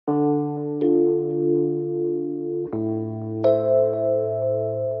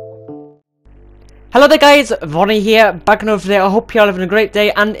Hello there guys, Ronnie here, back another video. I hope you're having a great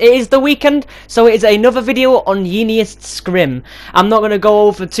day, and it is the weekend, so it is another video on Yeeniest Scrim. I'm not going to go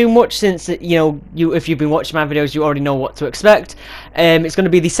over too much since, if you've been watching my videos, you already know what to expect. It's going to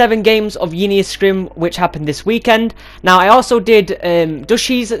be the 7 games of Yeeniest Scrim, which happened this weekend. Now, I also did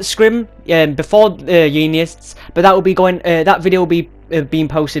Dushy's Scrim before Yeeniest's, but that will be that video will be being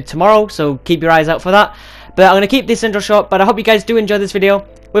posted tomorrow, so keep your eyes out for that. But I'm going to keep this intro short, but I hope you guys do enjoy this video.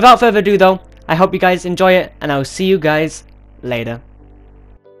 Without further ado though, I hope you guys enjoy it, and I'll see you guys later.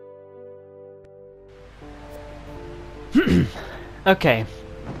 Okay,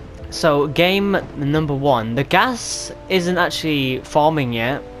 so game number 1. The gas isn't actually forming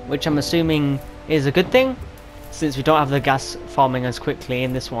yet, which I'm assuming is a good thing, since we don't have the gas forming as quickly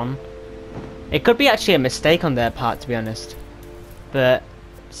in this one. It could be actually a mistake on their part, to be honest, but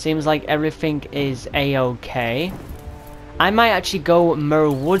seems like everything is a-okay. I might actually go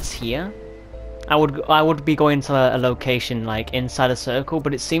Mirror Woods here. I would be going to a location like inside a circle,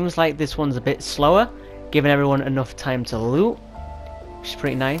 but it seems like this one's a bit slower, giving everyone enough time to loot, which is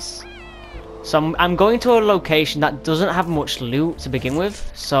pretty nice. So I'm going to a location that doesn't have much loot to begin with,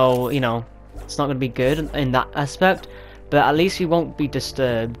 so it's not going to be good in that aspect, but at least we won't be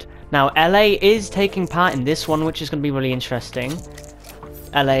disturbed. Now LA is taking part in this one, which is going to be really interesting.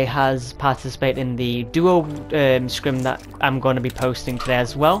 LA has participated in the duo scrim that I'm going to be posting today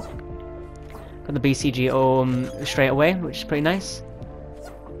as well. Got the BCG straight away, which is pretty nice.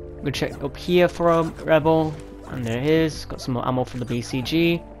 We'll check up here for a rebel, and there it is. Got some more ammo for the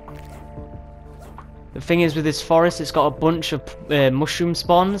BCG. The thing is with this forest, it's got a bunch of mushroom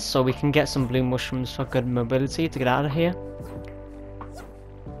spawns, so we can get some blue mushrooms for good mobility to get out of here.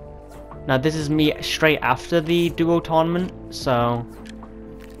 Now this is me straight after the duo tournament, so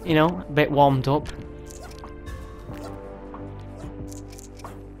a bit warmed up.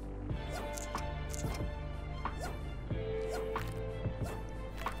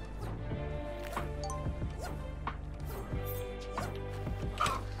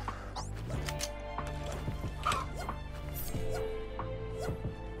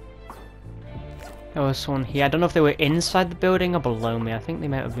 There was someone here. I don't know if they were inside the building or below me. I think they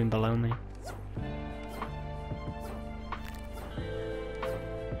might have been below me.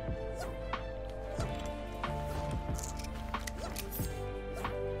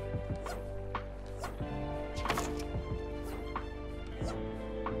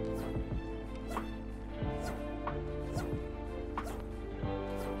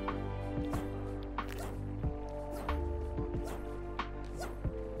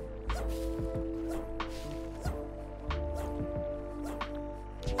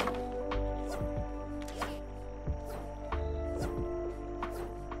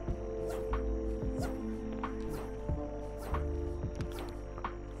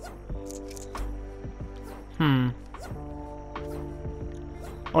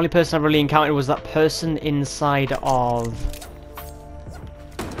 Only person I've really encountered was that person inside of...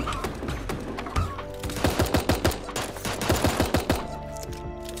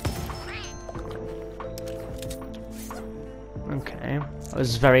 Okay, that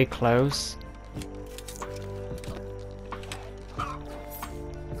was very close.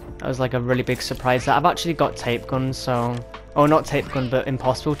 That was like a really big surprise. That I've actually got tape guns, so... Oh, not tape gun, but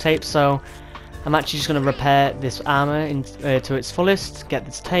impossible tape, so... I'm actually just going to repair this armor to its fullest, get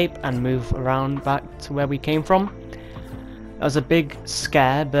this tape, and move around back to where we came from. That was a big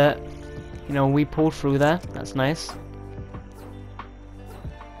scare, but, we pulled through there. That's nice.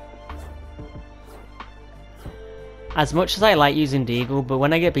 As much as I like using Deagle, but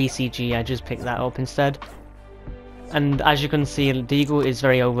when I get BCG, I just pick that up instead. And as you can see, Deagle is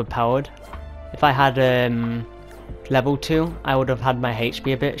very overpowered. If I had level 2, I would have had my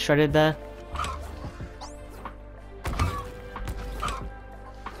HP a bit shredded there.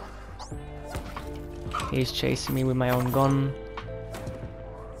 He's chasing me with my own gun.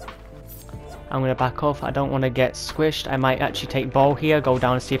 I'm gonna back off. I don't want to get squished. I might actually take ball here, go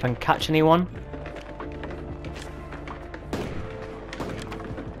down and see if I can catch anyone.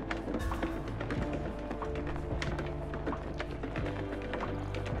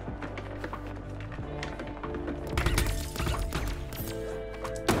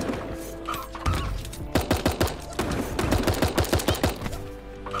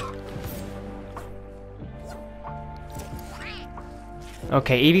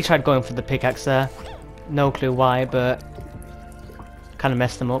 Okay, Evie tried going for the pickaxe there. No clue why, but kind of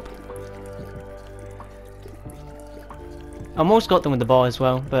messed them up. Almost got them with the ball as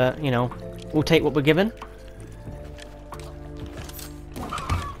well, but we'll take what we're given.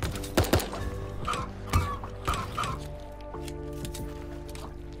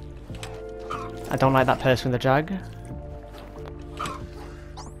 I don't like that person with the jag.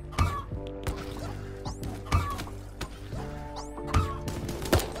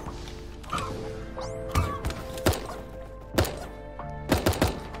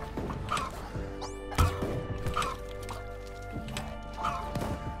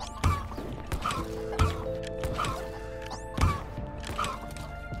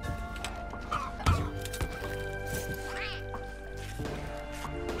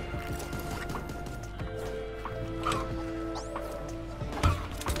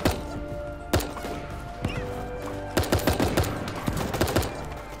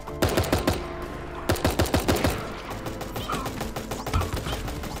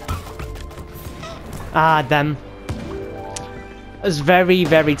 Ah, them. It was very,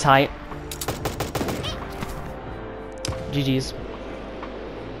 very tight. GG's.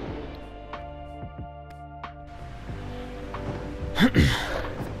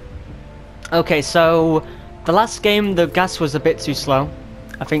 Okay, so the last game the gas was a bit too slow.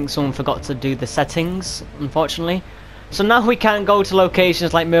 I think someone forgot to do the settings, unfortunately. So now we can't go to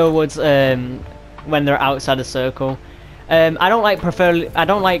locations like Millwoods when they're outside the circle. I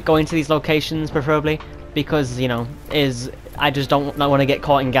don't like going to these locations preferably because, you know, I just don't want to get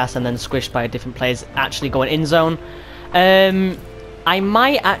caught in gas and then squished by different players actually going in zone. I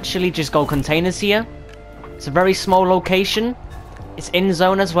might actually just go containers here. It's a very small location. It's in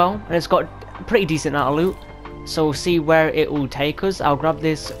zone as well, and it's got a pretty decent amount of loot. So we'll see where it will take us. I'll grab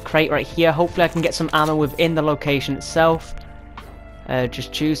this crate right here. Hopefully I can get some ammo within the location itself.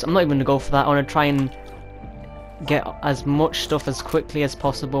 Just choose. I'm not even going to go for that. I want to try and get as much stuff as quickly as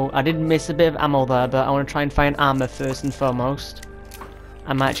possible. I did miss a bit of ammo there, but I want to try and find armor first and foremost.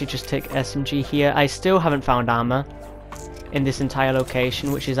 I might actually just take SMG here. I still haven't found armor in this entire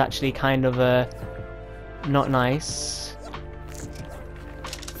location, which is actually kind of not nice.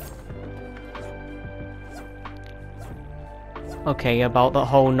 Okay, about the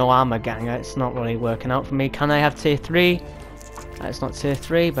whole no armor gang, it's not really working out for me. Can I have tier 3? It's not tier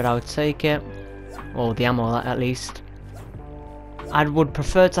 3, but I would take it. Or the ammo, at least. I would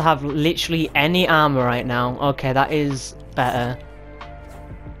prefer to have literally any armor right now. Okay, that is better.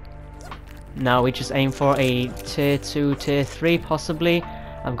 Now we just aim for a tier 2, tier 3 possibly.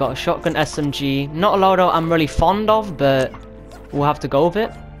 I've got a shotgun SMG. Not a loadout I'm really fond of, but we'll have to go with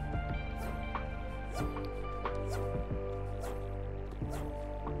it.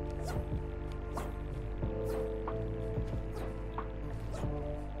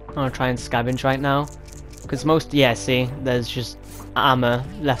 I'm gonna try and scavenge right now, because see, there's just armor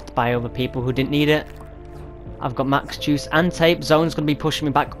left by other people who didn't need it. I've got max juice and tape. Zone's gonna be pushing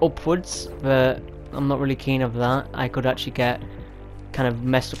me back upwards, but I'm not really keen of that. I could actually get kind of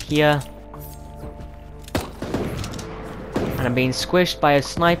messed up here, and I'm being squished by a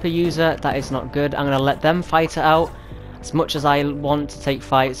sniper user. That is not good. I'm gonna let them fight it out. As much as I want to take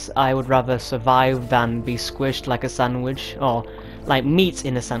fights, I would rather survive than be squished like a sandwich, or like meat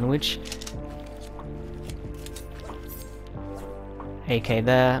in a sandwich. AK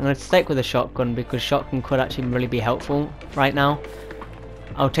there. I'm going to stick with a shotgun because shotgun could actually really be helpful right now.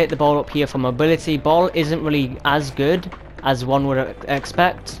 I'll take the ball up here for mobility. Ball isn't really as good as one would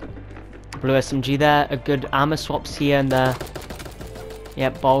expect. Blue SMG there. A good armor swaps here and there.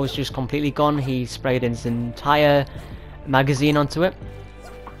 Yep, ball was just completely gone. He sprayed his entire magazine onto it.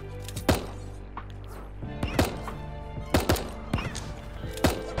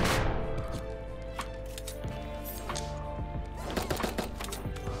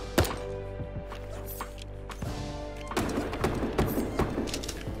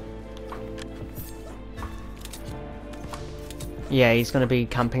 Yeah, he's going to be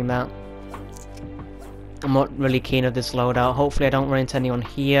camping that. I'm not really keen of this loadout. Hopefully I don't run into anyone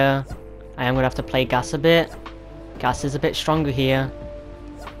here. I am going to have to play gas a bit. Gas is a bit stronger here.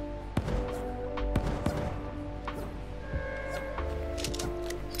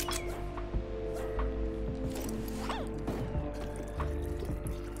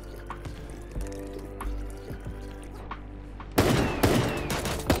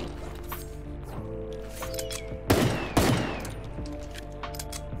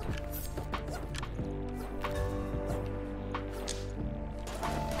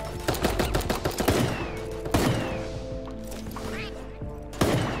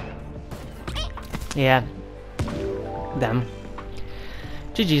 Yeah. Them.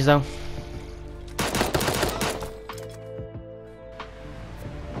 GG's though.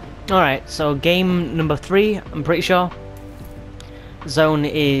 Alright, so game number 3, I'm pretty sure. Zone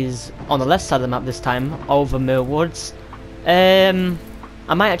is on the left side of the map this time, over Millwoods.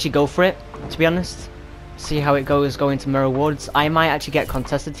 I might actually go for it, to be honest. See how it goes going to Millwoods. I might actually get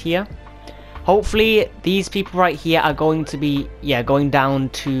contested here. Hopefully these people right here are going to be, yeah, going down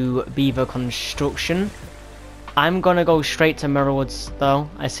to Beaver Construction. I'm gonna go straight to Mirrorwoods though.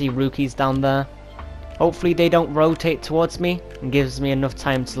 I see rookies down there. Hopefully they don't rotate towards me and gives me enough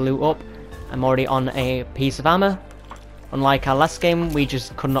time to loot up. I'm already on a piece of armor. Unlike our last game, we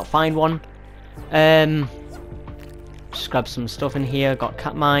just could not find one. Just grab some stuff in here. Got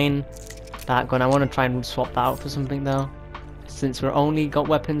cat mine. That gun. I want to try and swap that out for something though. Since we're only got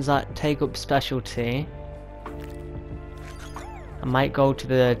weapons that take up specialty. I might go to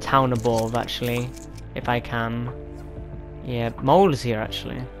the town above actually. If I can. Yeah, Mole is here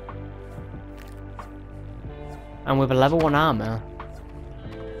actually. And with a level 1 armor.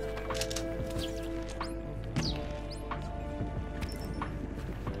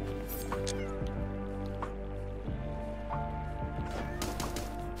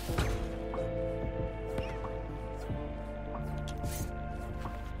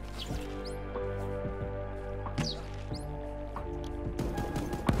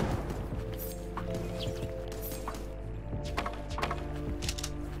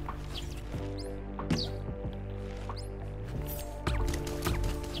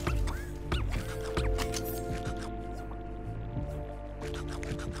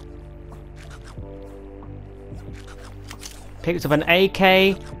 Picked up an AK.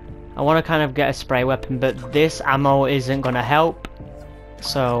 I want to kind of get a spray weapon, but this ammo isn't going to help.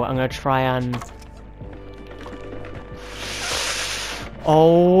 So I'm going to try and...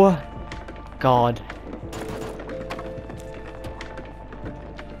 Oh God.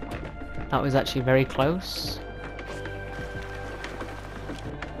 That was actually very close.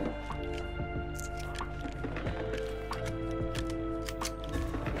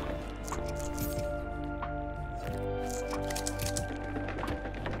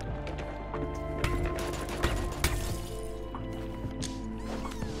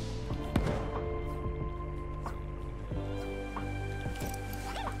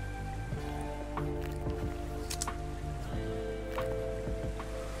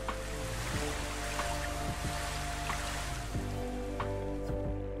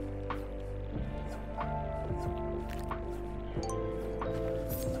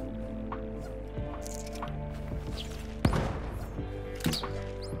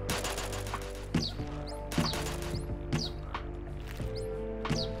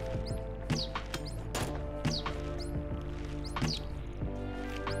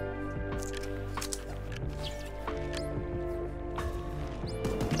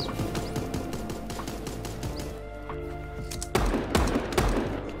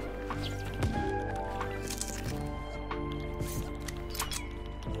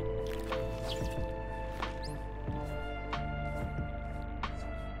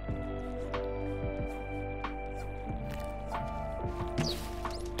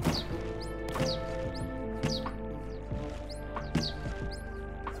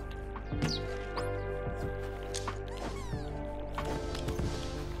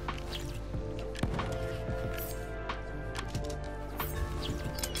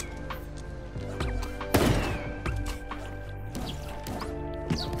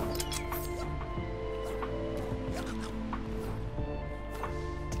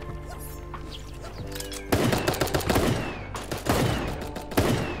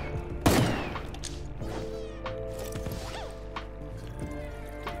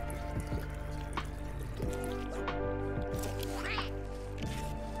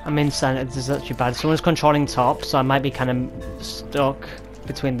 I'm in center, this is actually bad. Someone's controlling top, so I might be kind of stuck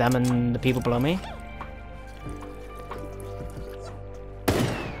between them and the people below me.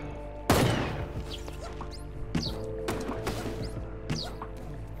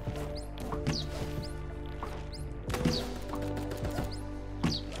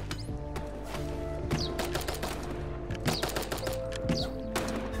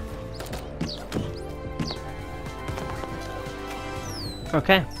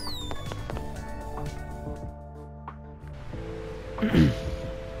 Okay.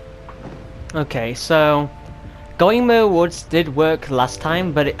 Okay, so going Mirror Woods did work last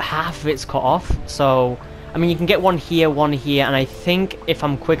time, but half of it's cut off. So, I mean, you can get one here, and I think if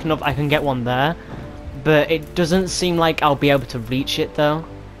I'm quick enough, I can get one there. But it doesn't seem like I'll be able to reach it though,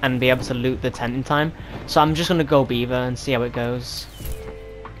 and be able to loot the tent in time. So I'm just gonna go Beaver and see how it goes.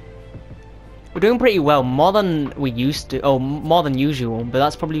 We're doing pretty well, more than we used to, more than usual, but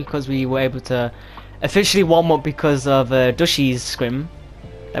that's probably because we were able to officially warm up because of Dushy's scrim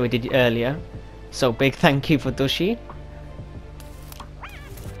that we did earlier. So big thank you for Dushy.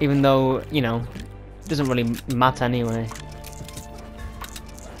 Even though, you know, it doesn't really matter anyway.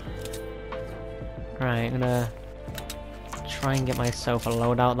 Right, I'm gonna try and get myself a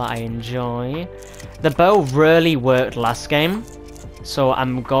loadout that I enjoy. The bow really worked last game, so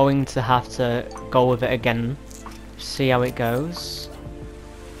I'm going to have to go with it again. See how it goes.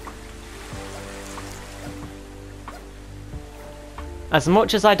 As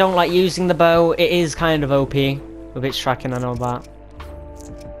much as I don't like using the bow, it is kind of OP with its tracking and all that.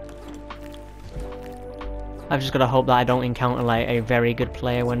 I've just got to hope that I don't encounter like a very good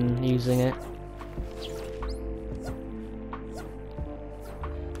player when using it.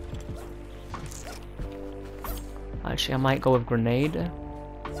 Actually, I might go with grenade.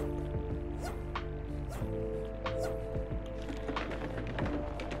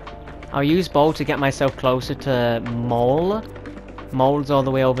 I'll use bow to get myself closer to Mole. Mole's all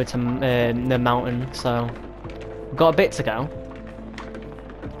the way over to the mountain, so we've got a bit to go.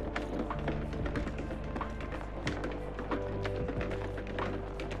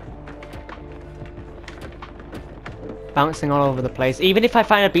 Bouncing all over the place. Even if I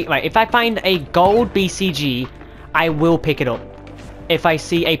find if I find a gold BCG, I will pick it up. If I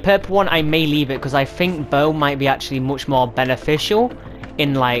see a purple one, I may leave it because I think bow might be actually much more beneficial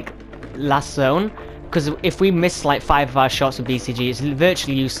in like last zone. Because if we miss like 5 of our shots with BCG, it's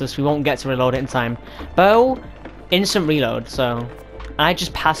virtually useless. We won't get to reload it in time. Bow, instant reload. So I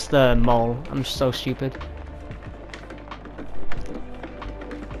just passed the mole. I'm so stupid.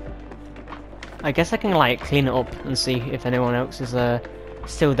 I guess I can like clean it up and see if anyone else is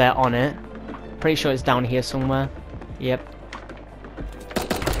still there on it. Pretty sure it's down here somewhere. Yep.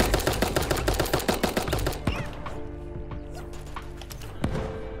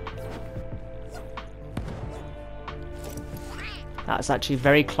 That's actually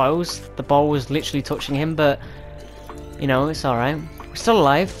very close. The ball was literally touching him, but you know, it's alright. We're still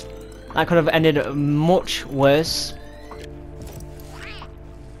alive. That could have ended much worse.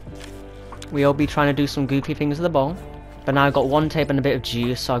 We'll be trying to do some goofy things with the ball. But now I've got one tape and a bit of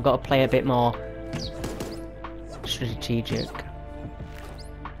juice, so I've got to play a bit more strategic.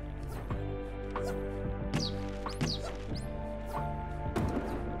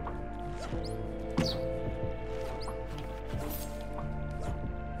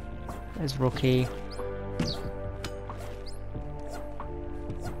 There's Rookie.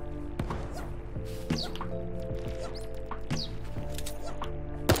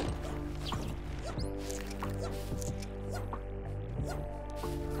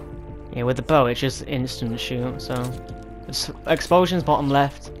 Yeah, with the bow, it's just instant shoot, so... Explosion's bottom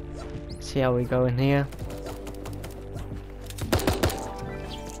left. See how we go in here.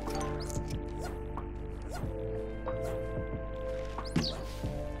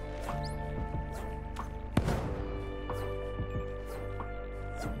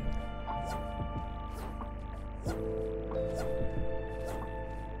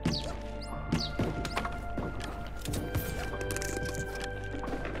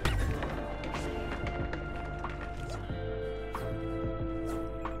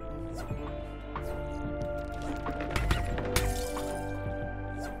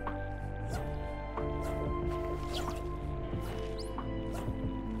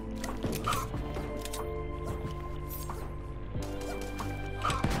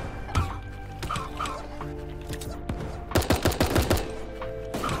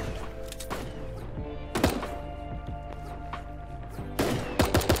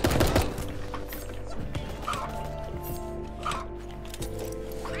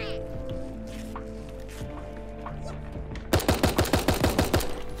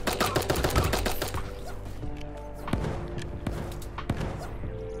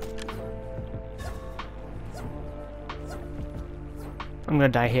 I'm gonna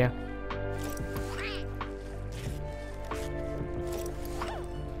die here.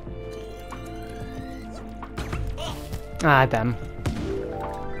 Ah, damn.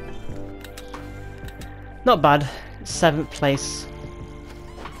 Not bad. 7th place.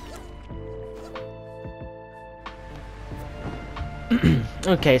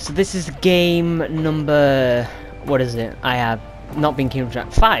 Okay, so this is game number... What is it? I have not been keeping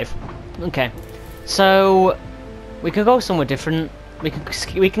track. 5. Okay. So, we could go somewhere different. We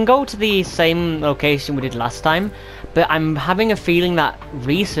can go to the same location we did last time, but I'm having a feeling that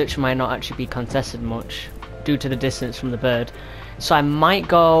research might not actually be contested much due to the distance from the bird. So I might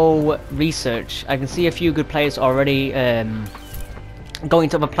go research. I can see a few good players already going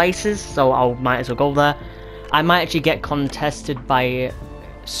to other places, so I might as well go there. I might actually get contested by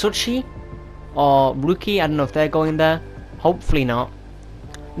Suchi or Rookie. I don't know if they're going there. Hopefully not.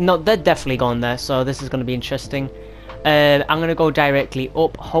 No, they're definitely going there, so this is going to be interesting. I'm going to go directly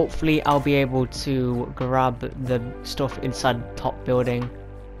up. Hopefully I'll be able to grab the stuff inside the top building.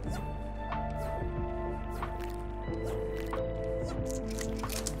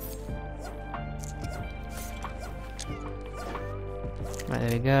 Right,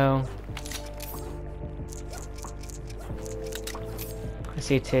 there we go. I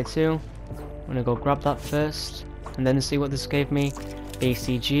see a tier 2. I'm gonna go grab that first, and then see what this gave me.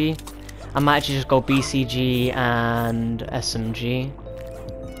 BCG. I might actually just go BCG and SMG.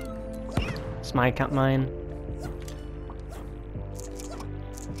 It's my cat mine.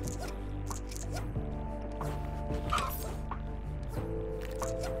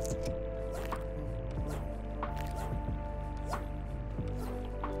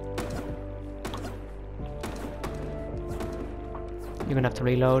 You're gonna have to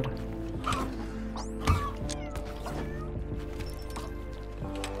reload.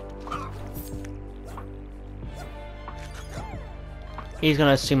 He's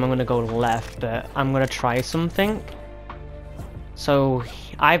gonna assume I'm gonna go left, but I'm gonna try something. So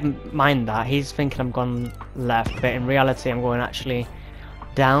I mind that he's thinking I'm going left, but in reality I'm going actually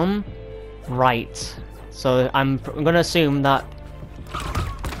down, right. So I'm gonna assume that.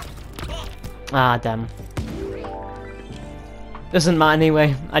 Ah, damn. Doesn't matter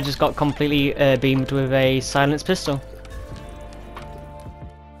anyway. I just got completely beamed with a silenced pistol.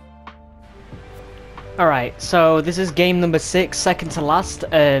 Alright, so this is game number 6, second to last,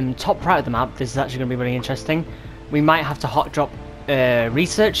 top right of the map. This is actually going to be really interesting. We might have to hot drop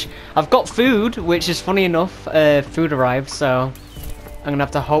research. I've got food, which is funny enough, food arrived, so I'm going to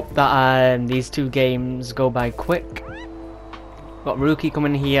have to hope that these 2 games go by quick. Got Rookie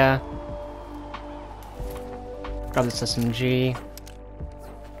coming here. Grab this SMG.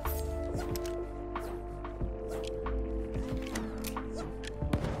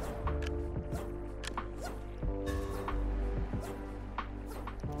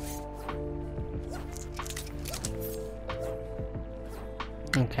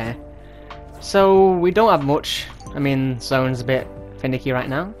 Okay, so we don't have much. I mean, zone's a bit finicky right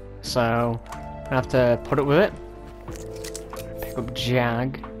now, so I'm gonna have to put up with it. Pick up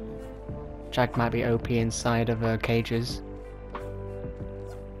Jag. Jag might be OP inside of cages.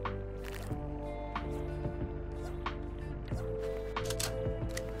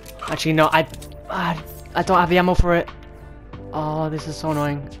 Actually, no, I don't have the ammo for it. Oh, this is so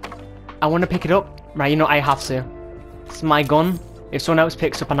annoying. I want to pick it up. Right, you know, I have to. It's my gun. If someone else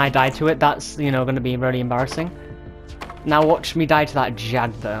picks up and I die to it, that's, you know, going to be really embarrassing. Now watch me die to that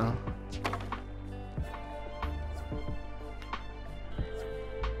Jag, though.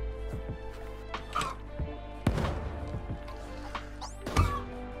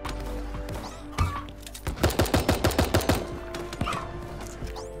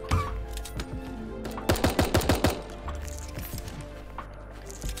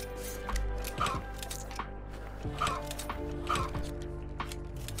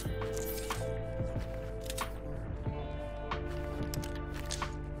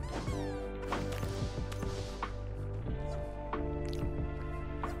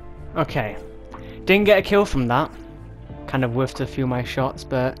 Okay, didn't get a kill from that. Kind of whiffed a few of my shots,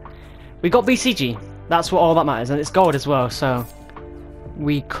 but we got BCG. That's what all that matters, and it's gold as well, so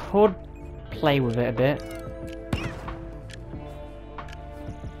we could play with it a bit.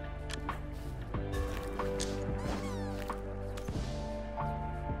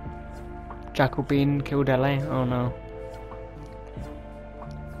 Jackal-Bean killed LA. Oh no.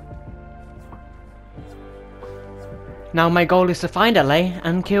 Now my goal is to find LA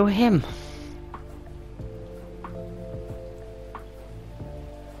and kill him.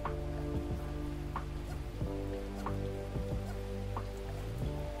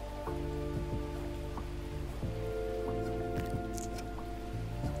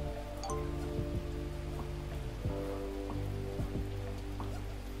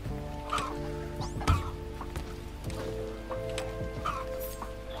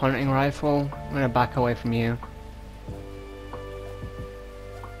 Hunting rifle. I'm gonna back away from you.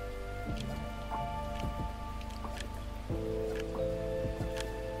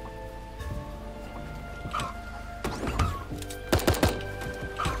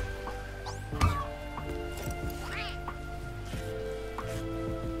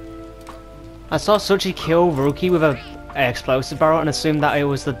 I saw Suchi kill Rookie with a explosive barrel and assumed that it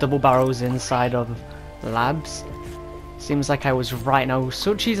was the double barrels inside of labs. Seems like I was right. Now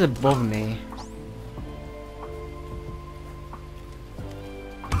Suchi's above me.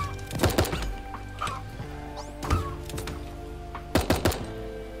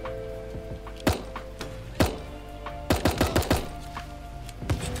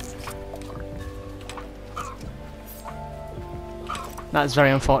 That's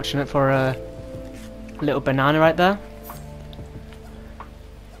very unfortunate for a little banana right there.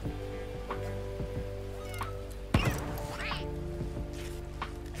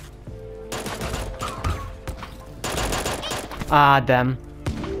 Ah, damn.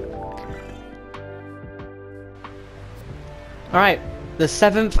 Alright, the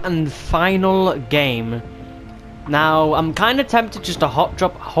 7th and final game. Now, I'm kind of tempted just to hot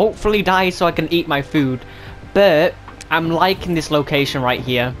drop, hopefully die so I can eat my food. But, I'm liking this location right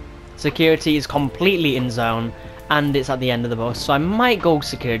here. Security is completely in zone, and it's at the end of the bus, so I might go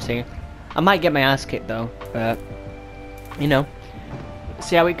security. I might get my ass kicked though, but, you know,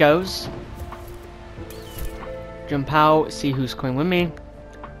 see how it goes. Jump out, see who's coming with me.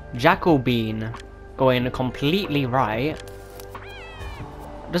 Jacobine, going completely right.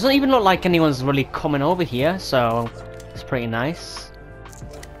 Doesn't even look like anyone's really coming over here, so it's pretty nice.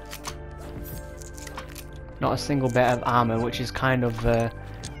 Not a single bit of armor, which is kind of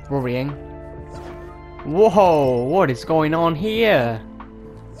worrying. Whoa, what is going on here?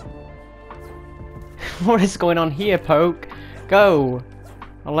 What is going on here, Poke? Go!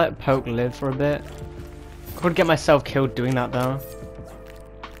 I'll let Poke live for a bit. Could get myself killed doing that though.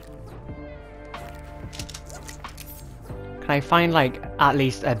 Can I find like at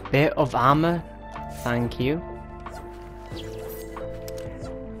least a bit of armor? Thank you.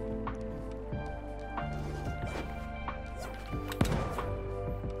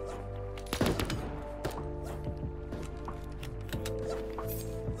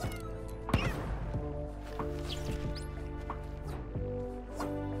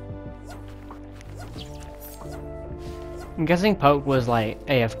 I'm guessing Poke was like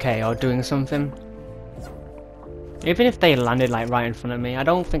AFK or doing something. Even if they landed like right in front of me, I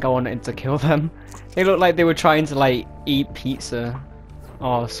don't think I wanted to kill them. They looked like they were trying to like eat pizza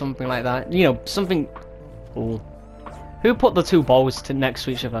or something like that. You know, something. Ooh. Who put the two bowls next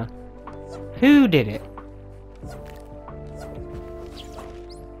to each other? Who did it?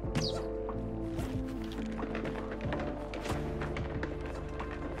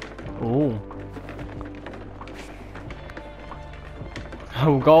 Ooh.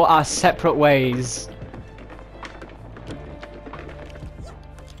 We'll go our separate ways.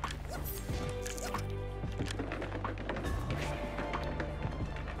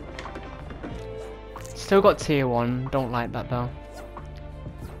 Still got tier 1, don't like that though.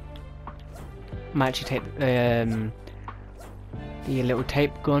 Might actually take the little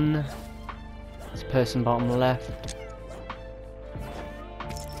tape gun. This person bottom left.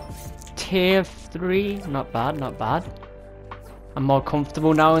 Tier 3, not bad, not bad. I'm more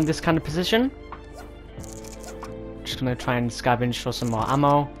comfortable now in this kind of position. Just gonna try and scavenge for some more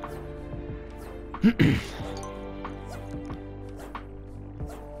ammo.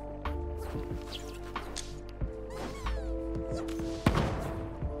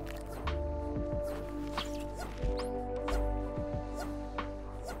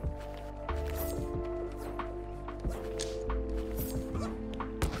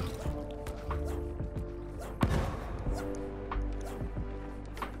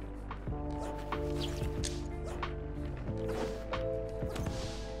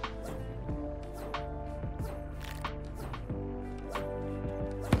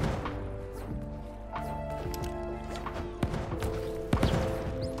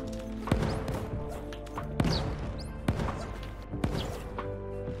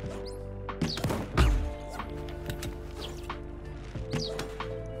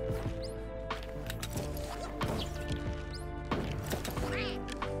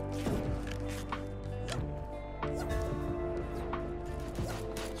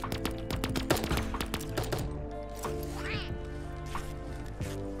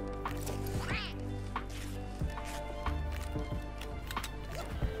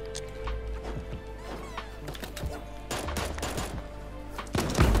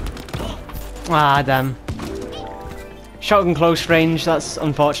 Ah, damn. Shotgun close range, that's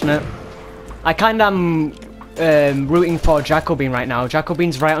unfortunate. I kinda am rooting for Jacobine right now.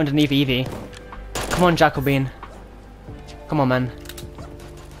 Jacobine's right underneath Evie. Come on, Jacobine. Come on, man.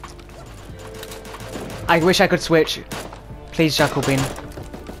 I wish I could switch. Please, Jacobine.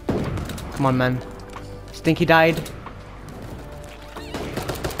 Come on, man. Stinky died.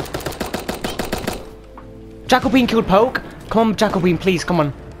 Jacobine killed Poke. Come on, Jacobine, please, come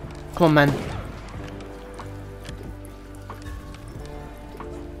on. Come on, man.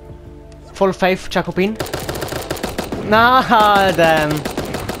 Full faith, Jacobine. Nah, damn.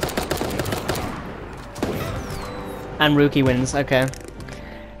 And Rookie wins, okay.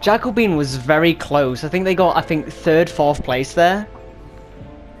 Jacobine was very close. I think they got, 3rd, 4th place there.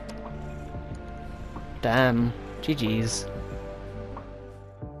 Damn. GG's.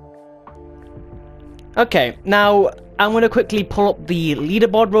 Okay, now I'm going to quickly pull up the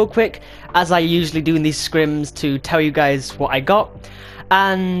leaderboard real quick, as I usually do in these scrims, to tell you guys what I got.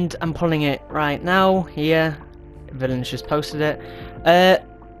 And I'm pulling it right now, here. Villains just posted it.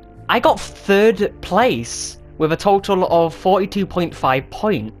 I got 3rd place with a total of 42.5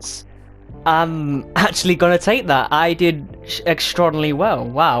 points. I'm actually gonna take that. I did extraordinarily well.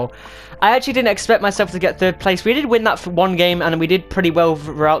 Wow. I actually didn't expect myself to get 3rd place. We did win that for one game, and we did pretty well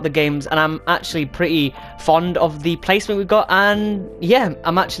throughout the games, and I'm actually pretty fond of the placement we got, and yeah,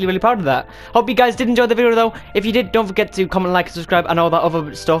 I'm actually really proud of that. Hope you guys did enjoy the video though. If you did, don't forget to comment, like, and subscribe, and all that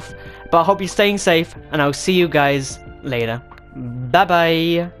other stuff. But I hope you're staying safe, and I'll see you guys later. Bye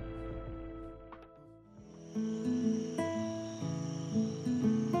bye.